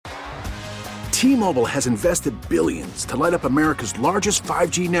T-Mobile has invested billions to light up America's largest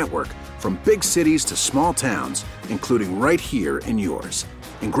 5G network, from big cities to small towns, including right here in yours.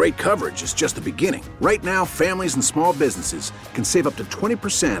 And great coverage is just the beginning. Right now, families and small businesses can save up to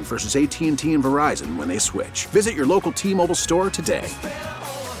 20% versus AT&T and Verizon when they switch. Visit your local T-Mobile store today.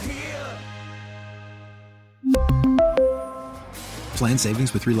 Plan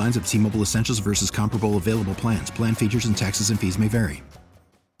savings with 3 lines of T-Mobile Essentials versus comparable available plans. Plan features and taxes and fees may vary.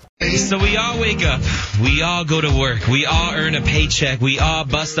 So we all wake up, we all go to work, we all earn a paycheck, we all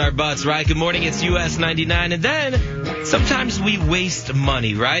bust our butts, right? Good morning, it's US 99, and then sometimes we waste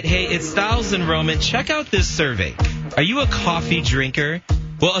money, right? Hey, it's Styles and Roman. Check out this survey. Are you a coffee drinker?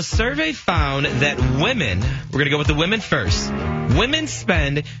 Well, a survey found that women, we're going to go with the women first, women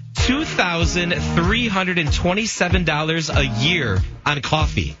spend $2,327 a year on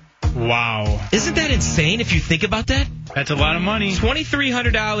coffee. Wow. Isn't that insane if you think about that? That's a lot of money.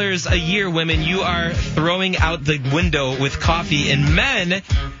 $2,300 a year, women, you are throwing out the window with coffee. And men,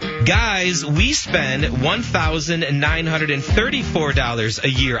 guys, we spend $1,934 a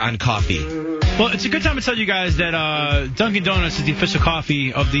year on coffee. Well, it's a good time to tell you guys that Dunkin' Donuts is the official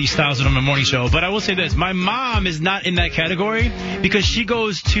coffee of the Styles and Roman Morning Show. But I will say this. My mom is not in that category because she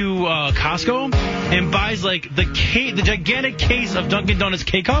goes to Costco and buys, like, the gigantic case of Dunkin' Donuts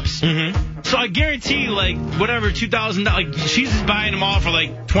K-Cups. Mm-hmm. So I guarantee, like, whatever, $2,000, like, she's just buying them all for,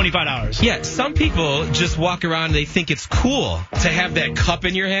 like, $25. Yeah, some people just walk around and they think it's cool to have that cup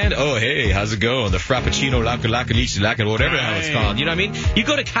in your hand. Oh, hey, how's it going? The Frappuccino, Laka, whatever the hell it's called. You know what I mean? You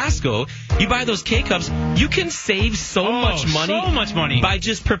go to Costco, you buy those K-Cups, you can save so much money by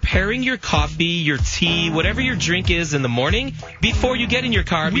just preparing your coffee, your tea, whatever your drink is in the morning before you get in your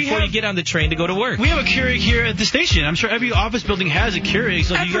car, before you get on the train to go to work. We have a Keurig here at the station. I'm sure every office building has a Keurig.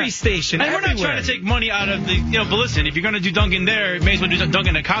 So every station, and we're not trying to take money out of the, but listen, if you're going to do Dunkin' there, you may as well do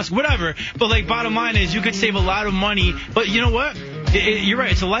Dunkin' at Costco, whatever. But, like, bottom line is you could save a lot of money. But you know what? You're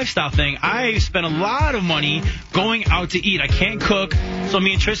right. It's a lifestyle thing. I spend a lot of money going out to eat. I can't cook. So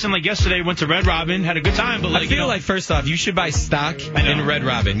me and Tristan, like yesterday, went to Red Robin, had a good time. But, like, I feel like, first off, you should buy stock in Red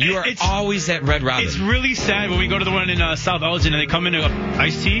Robin. You are always at Red Robin. It's really sad when we go to the one in South Elgin and they come in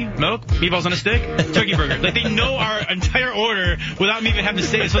iced tea, milk, meatballs on a stick, turkey burger. Like, they know our entire order without me even having to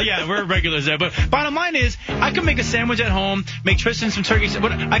say it. So, yeah, we're regulars there. But bottom line is, I can make a sandwich at home, make Tristan some turkey.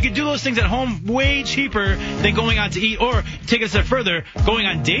 But I could do those things at home way cheaper than going out to eat. Or, take it a step further, going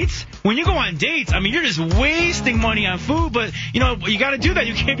on dates. When you go on dates, I mean, you're just wasting money on food. But, you got to do that.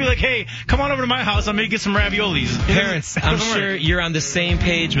 You can't be like, hey, come on over to my house. I'm going to get some raviolis. Parents, I'm sure you're on the same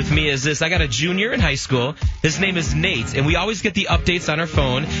page with me as this. I got a junior in high school. His name is Nate, and we always get the updates on our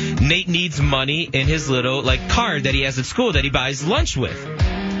phone. Nate needs money in his little, card that he has at school that he buys lunch with.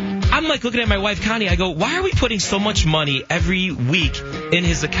 I'm looking at my wife, Connie. I go, why are we putting so much money every week in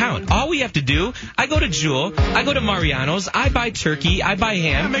his account? All we have to do, I go to Jewel, I go to Mariano's, I buy turkey, I buy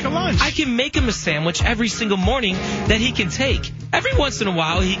ham. Yeah, make a lunch. I can make him a sandwich every single morning that he can take. Every once in a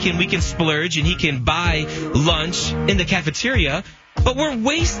while, we can splurge and he can buy lunch in the cafeteria. But we're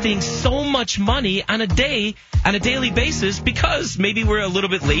wasting so much money on a daily basis because maybe we're a little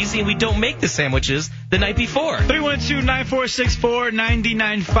bit lazy and we don't make the sandwiches the night before.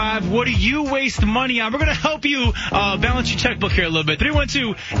 312-946-4995. What do you waste money on? We're going to help you balance your checkbook here a little bit.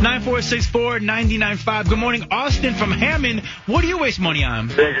 312-946-4995. Good morning, Austin from Hammond. What do you waste money on?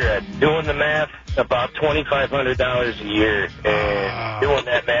 Cigarettes. Doing the math, about $2,500 a year. And doing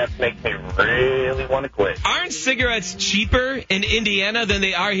that math makes me really want to quit. Aren't cigarettes cheaper in Indiana than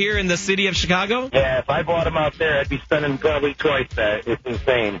they are here in the city of Chicago? Yeah, if I bought them out there, I'd be spending probably twice that. It's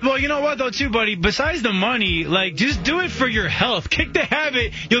insane. Well, you know what, though, too, buddy? Besides the money, just do it for your health. Kick the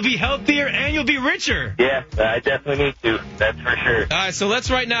habit. You'll be healthier and you'll be richer. Yeah, I definitely need to. That's for sure. All right, so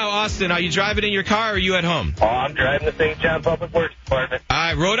let's right now, Austin. Are you driving in your car or are you at home? Oh, I'm driving the St. John Public Works Department. All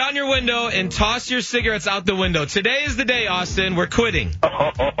right, roll down your window and toss your cigarettes out the window. Today is the day, Austin. We're quitting.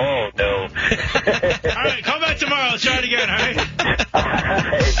 Oh no. All right, come back tomorrow. Let's try it again, all right?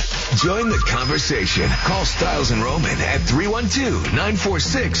 Join the conversation. Call Styles and Roman at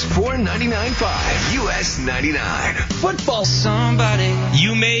 312-946-4995. US 99. Football somebody.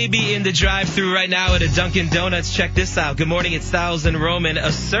 You may be in the drive-thru right now at a Dunkin' Donuts. Check this out. Good morning, it's Styles and Roman.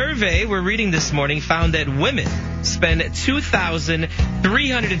 A survey we're reading this morning found that women spend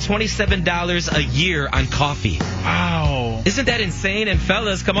 $2,327 a year on coffee. Wow. Isn't that insane? And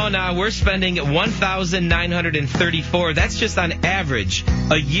fellas, come on now, we're spending $1,934. That's just on average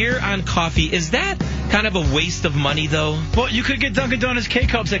a year on coffee. Is that kind of a waste of money, though? Well, you could get Dunkin' Donuts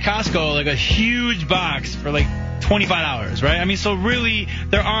K-Cups at Costco, like a huge box for like $25, right? I mean, so really,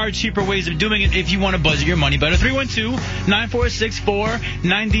 there are cheaper ways of doing it if you want to budget your money better.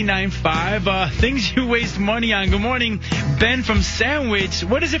 312-946-4995. Things you waste money on. Good morning, Ben from Sandwich.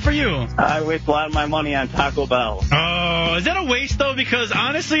 What is it for you? I waste a lot of my money on Taco Bell. Oh, is that a waste, though? Because,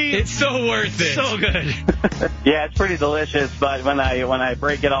 honestly, It's so worth it. so good. Yeah, it's pretty delicious, but when I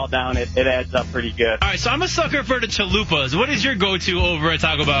break it all down, it adds up pretty good. All right, so I'm a sucker for the chalupas. What is your go-to over at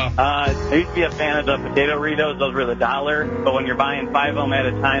Taco Bell? I used to be a fan of the potato Doritos. Those were the $1, but when you're buying 5 of them at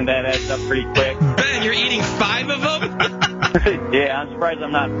a time, that adds up pretty quick. Ben, you're eating 5 of them? Yeah, I'm surprised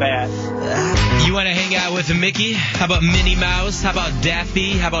I'm not fat. You want to hang out with Mickey? How about Minnie Mouse? How about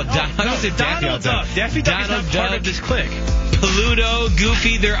Daffy? How about Donald? No, Donald Duck. Daffy Duck is not part of this clique. Pluto,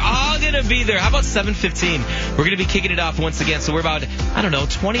 Goofy, they're all going to be there. How about 7:15? We're going to be kicking it off once again. So we're about,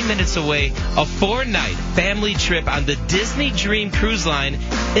 20 minutes away. A 4-night family trip on the Disney Dream Cruise Line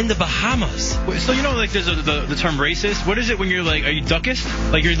in the Bahamas. Wait, so like there's the term racist. What is it when you're like, are you duckist?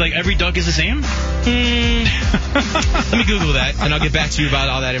 Like you're like every duck is the same? Let me Google that, and I'll get back to you about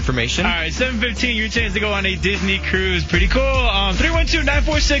all that information. All right, 7:15, your chance to go on a Disney cruise. Pretty cool.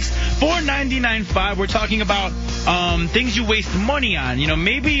 312-946-4995. We're talking about things you waste money on.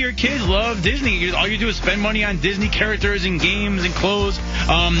 Maybe your kids love Disney. All you do is spend money on Disney characters and games and clothes.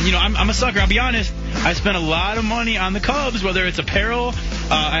 I'm a sucker. I'll be honest. I spent a lot of money on the Cubs, whether it's apparel.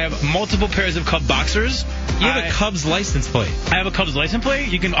 I have multiple pairs of Cub boxers. You have a Cubs license plate. I have a Cubs license plate.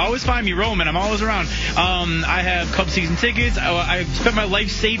 You can always find me roaming. I'm always around. I have Cubs season tickets. I spent my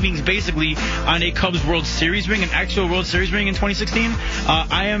life savings basically on a Cubs World Series ring, an actual World Series ring in 2016.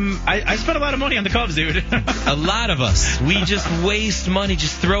 I spent a lot of money on the Cubs, dude. A lot of us. We just waste money.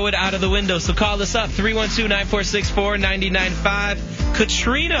 Just throw it out of the window. So call us up, 312-946-4995.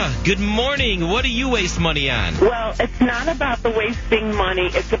 Katrina, good morning. What do you waste money on? Well, it's not about the wasting money.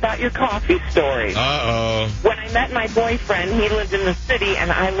 It's about your coffee story. Uh-oh. When I met my boyfriend, he lived in the city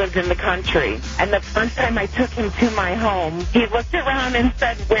and I lived in the country. And the first time I took him to my home, he looked around and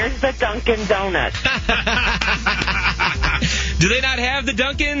said, "Where's the Dunkin' Donuts?" Do they not have the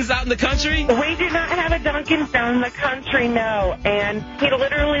Dunkins out in the country? We do not have a Dunkin' down in the country, no. And he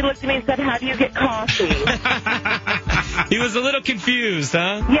literally looked at me and said, "How do you get coffee?" He was a little confused,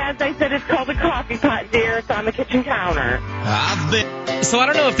 huh? Yes, I said, "It's called a coffee pot, dear. It's on the kitchen counter." So I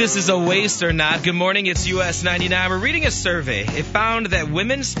don't know if this is a waste or not. Good morning, it's US 99. We're reading a survey. It found that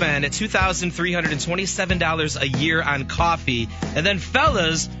women spend $2,327 a year on coffee. And then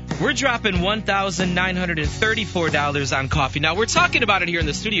fellas, we're dropping $1,934 on coffee. Now, we're talking about it here in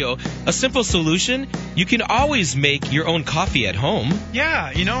the studio. A simple solution, you can always make your own coffee at home.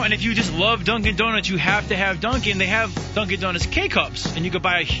 Yeah, and if you just love Dunkin' Donuts, you have to have Dunkin'. They have Dunkin' Donuts K-Cups, and you could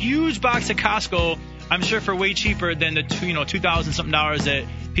buy a huge box at Costco, I'm sure for way cheaper than the $2,000-something that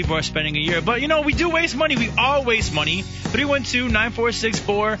people are spending a year. But, we do waste money. We all waste money.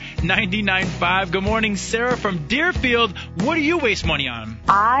 312-946-4995. Good morning, Sarah from Deerfield. What do you waste money on?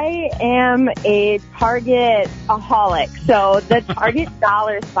 I am a Target-aholic. So the Target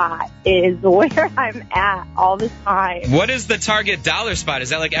dollar spot is where I'm at all the time. What is the Target dollar spot?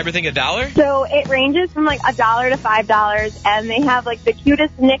 Is that like everything $1? So it ranges from like $1 to $5, and they have like the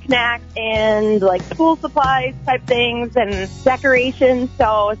cutest knickknacks and like school supplies type things and decorations.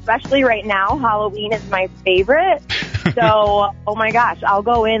 So especially right now, Halloween is my favorite. So, oh my gosh, I'll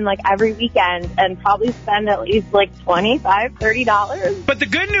go in like every weekend and probably spend at least like $25, $30. But the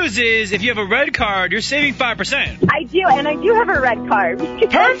good news is, if you have a red card, you're saving 5%. I do, and I do have a red card.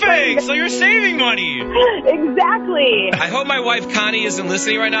 Perfect! So you're saving money. Exactly. I hope my wife Connie isn't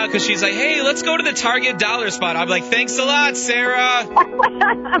listening right now because she's like, hey, let's go to the Target dollar spot. I'm like, thanks a lot, Sarah.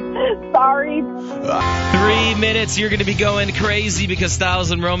 Sorry. 3 minutes, you're going to be going crazy because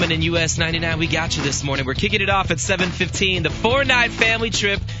Styles and Roman in US 99, we got you this morning. We're kicking it off at 7:15, the 4-night family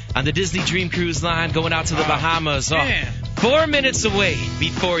trip on the Disney Dream Cruise Line going out to the Bahamas. 4 minutes away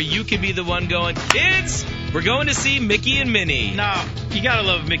before you can be the one going, kids, we're going to see Mickey and Minnie. Now, you gotta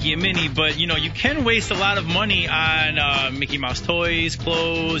love Mickey and Minnie, but you can waste a lot of money on Mickey Mouse toys,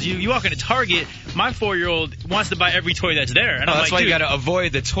 clothes. You walk into Target, my 4-year-old wants to buy every toy that's there. And I'm that's like, why you gotta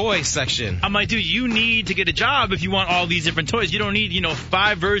avoid the toy section. I'm like, dude, you need to get a job if you want all these different toys. You don't need,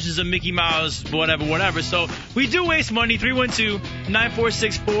 5 versions of Mickey Mouse, whatever. So we do waste money.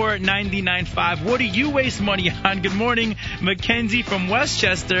 312-946-4995. What do you waste money on? Good morning, Mackenzie from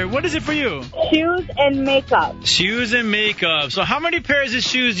Westchester. What is it for you? Shoes and makeup. Shoes and makeup. So how many pairs of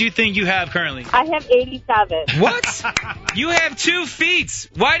shoes do you think you have currently? I have 87. What? You have 2 feet.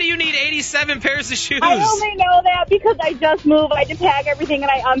 Why do you need 87 pairs of shoes? I only know that because I just moved. I had to pack everything,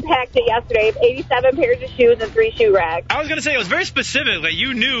 and I unpacked it yesterday. I have 87 pairs of shoes and 3 shoe racks. I was going to say, it was very specific. Like,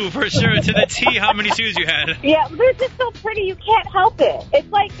 you knew for sure to the T how many shoes you had. Yeah, they're just so pretty. You can't help it.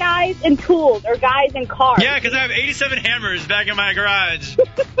 It's like guys in tools or guys in cars. Yeah, because I have 87 hammers back in my garage.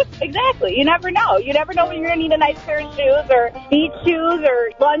 Exactly. You never know. You never know when you're going to need a nice pair of shoes or beach shoes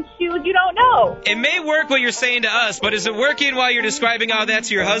or lunch shoes. You don't know. It may work what you're saying to us, but is it working while you're describing all that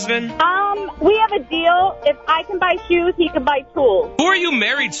to your husband? We have a deal. If I can buy shoes, he can buy tools. Who are you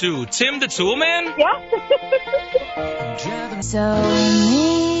married to? Tim the Tool Man? Yeah.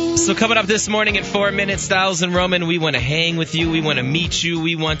 So coming up this morning at 4 minutes, Styles and Roman, we want to hang with you. We want to meet you.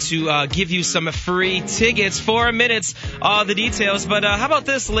 We want to give you some free tickets. 4 minutes, all the details. But how about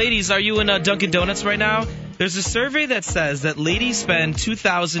this, ladies? Are you in Dunkin' Donuts right now? There's a survey that says that ladies spend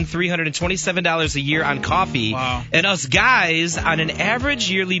 $2,327 a year on coffee. Wow. And us guys, on an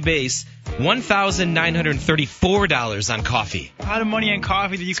average yearly base, $1,934 on coffee. A lot of money on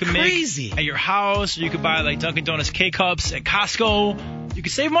coffee that you can make at your house. Or you could buy like Dunkin' Donuts K-Cups at Costco. You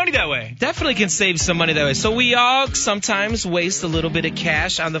can save money that way. Definitely can save some money that way. So we all sometimes waste a little bit of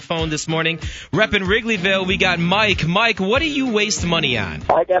cash. On the phone this morning, repping Wrigleyville, we got Mike. Mike, what do you waste money on?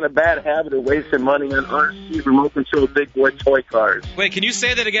 I got a bad habit of wasting money on RC remote control big boy toy cars. Wait, can you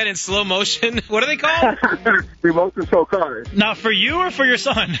say that again in slow motion? What are they called? Remote control cars. Now, for you or for your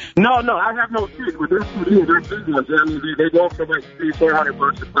son? No, I have no kids. With their studios, they're big ones. I mean, they go for like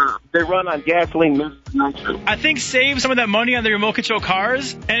 $300-$400 a pop. They run on gasoline mixed with nitro. I think save some of that money on the remote control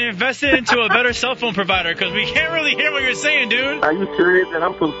cars and invest it into a better cell phone provider because we can't really hear what you're saying, dude. Are you serious? And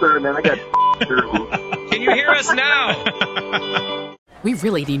I'm so sorry, man. I got terrible. Can you hear us now? We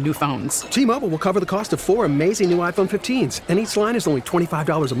really need new phones. T-Mobile will cover the cost of 4 amazing new iPhone 15s, and each line is only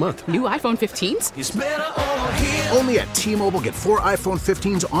 $25 a month. New iPhone 15s? It's better over here. Only at T-Mobile, get 4 iPhone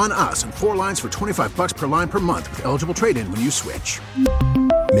 15s on us and 4 lines for $25 per line per month with eligible trade-in when you switch.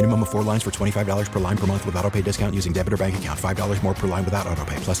 Minimum of 4 lines for $25 per line per month with autopay discount using debit or bank account. $5 more per line without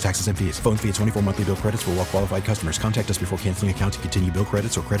autopay, plus taxes and fees. Phone fee at 24 monthly bill credits for well-qualified customers. Contact us before canceling account to continue bill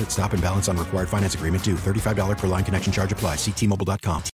credits or credit stop and balance on required finance agreement due. $35 per line connection charge applies. See T-Mobile.com.